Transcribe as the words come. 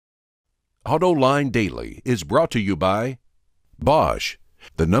AutoLine Daily is brought to you by Bosch.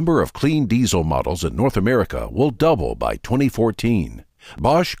 The number of clean diesel models in North America will double by 2014.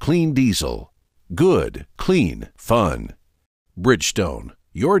 Bosch Clean Diesel. Good, clean, fun. Bridgestone.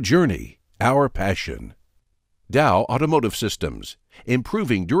 Your journey, our passion. Dow Automotive Systems.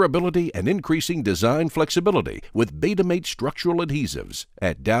 Improving durability and increasing design flexibility with Betamate structural adhesives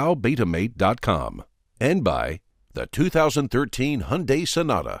at dowbetamate.com. And by the 2013 Hyundai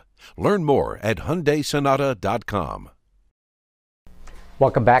Sonata. Learn more at HyundaiSonata.com.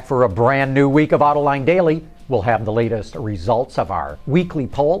 Welcome back for a brand new week of AutoLine Daily. We'll have the latest results of our weekly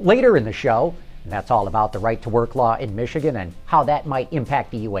poll later in the show. And that's all about the right to work law in Michigan and how that might impact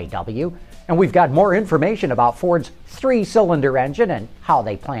the UAW. And we've got more information about Ford's 3-cylinder engine and how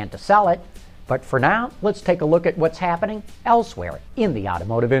they plan to sell it. But for now, let's take a look at what's happening elsewhere in the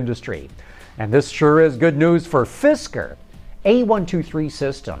automotive industry. And this sure is good news for Fisker. A123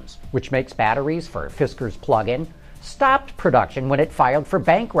 Systems, which makes batteries for Fisker's plug-in, stopped production when it filed for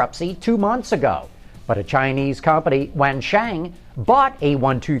bankruptcy 2 months ago. But a Chinese company, Wansheng, bought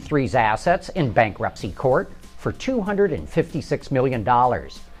A123's assets in bankruptcy court for $256 million.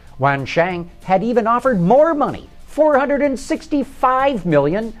 Wansheng had even offered more money, $465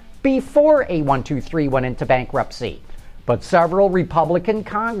 million, before A123 went into bankruptcy. But several Republican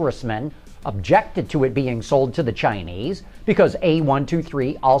congressmen objected to it being sold to the Chinese because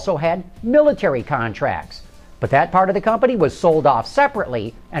A123 also had military contracts. But that part of the company was sold off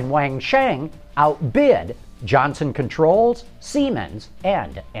separately, and Wansheng outbid Johnson Controls, Siemens,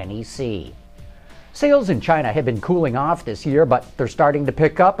 and NEC. Sales in China have been cooling off this year, but they're starting to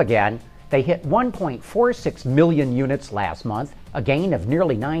pick up again. They hit 1.46 million units last month, a gain of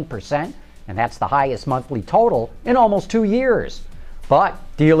nearly 9%, and that's the highest monthly total in almost 2 years. But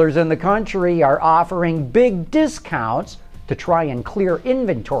dealers in the country are offering big discounts to try and clear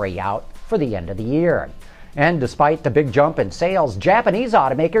inventory out for the end of the year. And despite the big jump in sales, Japanese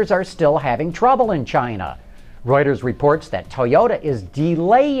automakers are still having trouble in China. Reuters reports that Toyota is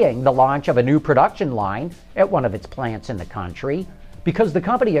delaying the launch of a new production line at one of its plants in the country because the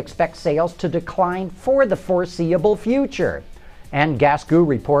company expects sales to decline for the foreseeable future. And Gasgoo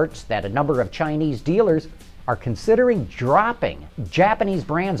reports that a number of Chinese dealers are considering dropping Japanese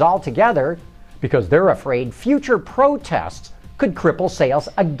brands altogether because they're afraid future protests could cripple sales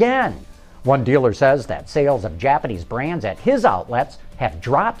again. One dealer says that sales of Japanese brands at his outlets have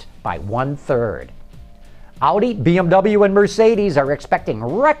dropped by 1/3. Audi, BMW, and Mercedes are expecting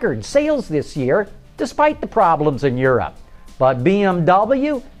record sales this year despite the problems in Europe. But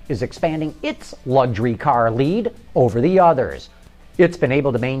BMW is expanding its luxury car lead over the others. It's been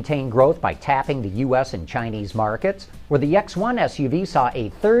able to maintain growth by tapping the U.S. and Chinese markets, where the X1 SUV saw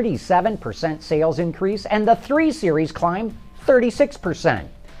a 37% sales increase and the 3 Series climbed 36%.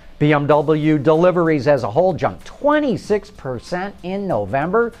 BMW deliveries as a whole jumped 26% in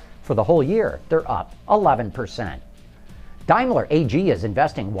November. For the whole year, they're up 11%. Daimler AG is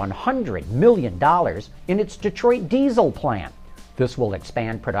investing $100 million in its Detroit diesel plant. This will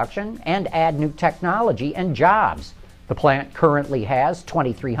expand production and add new technology and jobs. The plant currently has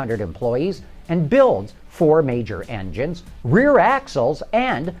 2,300 employees and builds 4 major engines, rear axles,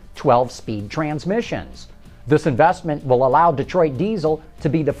 and 12-speed transmissions. This investment will allow Detroit Diesel to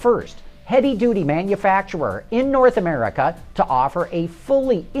be the first heavy-duty manufacturer in North America to offer a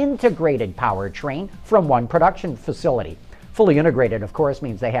fully integrated powertrain from one production facility. Fully integrated, of course,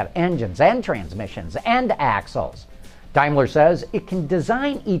 means they have engines and transmissions and axles. Daimler says it can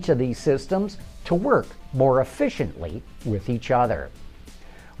design each of these systems to work more efficiently with each other.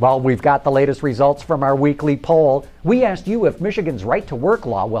 Well, we've got the latest results from our weekly poll. We asked you if Michigan's right to work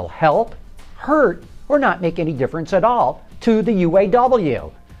law will help, hurt, or not make any difference at all to the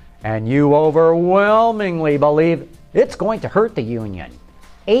UAW. And you overwhelmingly believe it's going to hurt the union.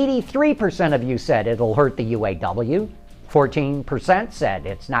 83% of you said it'll hurt the UAW. 14% said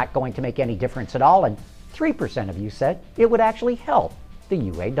it's not going to make any difference at all. And 3% of you said it would actually help the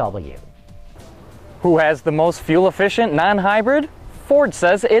UAW. Who has the most fuel-efficient non-hybrid? Ford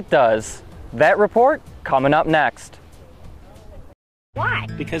says it does. That report coming up next. Why?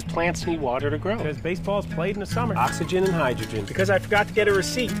 Because plants need water to grow. Because baseball's played in the summer. Oxygen and hydrogen. Because I forgot to get a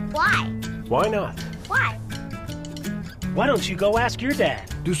receipt. Why? Why not? Why? Why don't you go ask your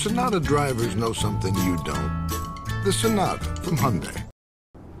dad? Do Sonata drivers know something you don't? The Sonata from Hyundai.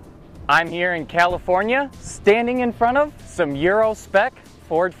 I'm here in California, standing in front of some Euro spec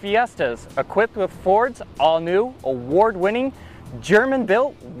Ford Fiestas, equipped with Ford's all-new, award-winning,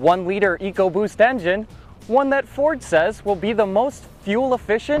 German-built 1-liter EcoBoost engine, one that Ford says will be the most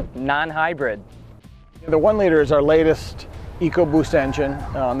fuel-efficient non-hybrid. The 1-liter is our latest EcoBoost engine.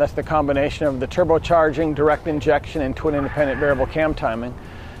 That's the combination of the turbocharging, direct injection, and twin independent variable cam timing.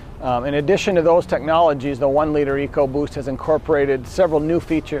 In addition to those technologies, the 1-liter EcoBoost has incorporated several new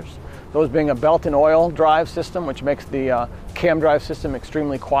features, those being a belt and oil drive system, which makes the cam drive system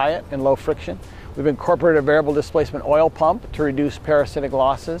extremely quiet and low friction. We've incorporated a variable displacement oil pump to reduce parasitic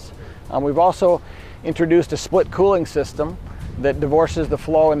losses. We've also introduced a split cooling system that divorces the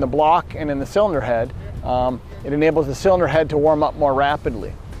flow in the block and in the cylinder head. It enables the cylinder head to warm up more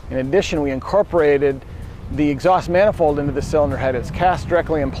rapidly. In addition, we incorporated the exhaust manifold into the cylinder head. It's cast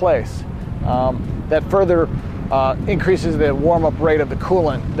directly in place. That further increases the warm-up rate of the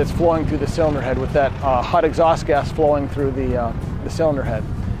coolant that's flowing through the cylinder head with that hot exhaust gas flowing through the cylinder head.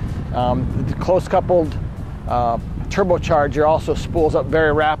 The close-coupled turbocharger also spools up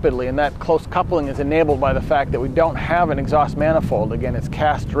very rapidly, and that close coupling is enabled by the fact that we don't have an exhaust manifold. Again, it's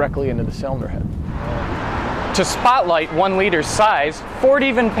cast directly into the cylinder head. To spotlight 1-liter's size, Ford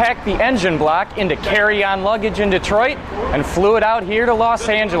even packed the engine block into carry-on luggage in Detroit and flew it out here to Los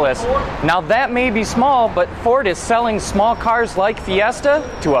Angeles. Now that may be small, but Ford is selling small cars like Fiesta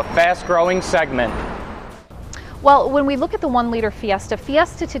to a fast-growing segment. Well, when we look at the 1-liter Fiesta,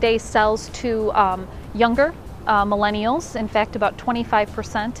 Fiesta today sells to younger millennials. In fact, about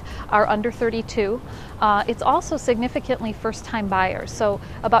 25% are under 32. It's also significantly first-time buyers. So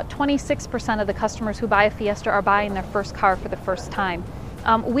about 26% of the customers who buy a Fiesta are buying their first car for the first time.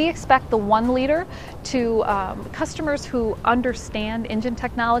 We expect the 1-liter to customers who understand engine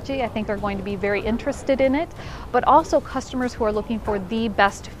technology, I think, are going to be very interested in it, but also customers who are looking for the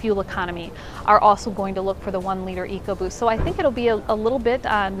best fuel economy are also going to look for the 1-liter EcoBoost. So I think it'll be a little bit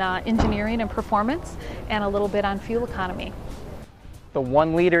on engineering and performance and a little bit on fuel economy. The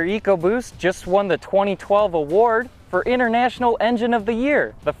 1-liter EcoBoost just won the 2012 award for International Engine of the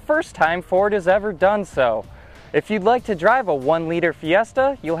Year, the first time Ford has ever done so. If you'd like to drive a 1-liter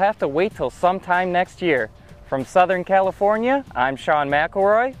Fiesta, you'll have to wait till sometime next year. From Southern California, I'm Sean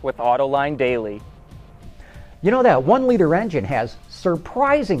McElroy with Autoline Daily. You know, that 1-liter engine has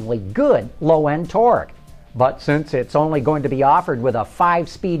surprisingly good low-end torque. But since it's only going to be offered with a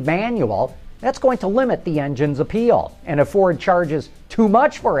 5-speed manual, that's going to limit the engine's appeal. And if Ford charges too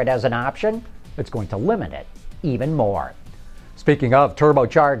much for it as an option, it's going to limit it even more. Speaking of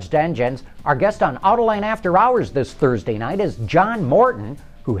turbocharged engines, our guest on Autoline After Hours this Thursday night is John Morton,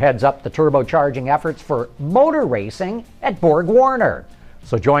 who heads up the turbocharging efforts for motor racing at Borg-Warner.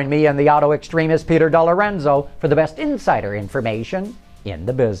 So join me and the auto extremist Peter DeLorenzo for the best insider information in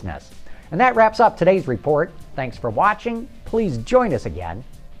the business. And that wraps up today's report. Thanks for watching. Please join us again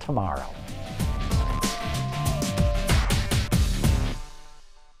tomorrow.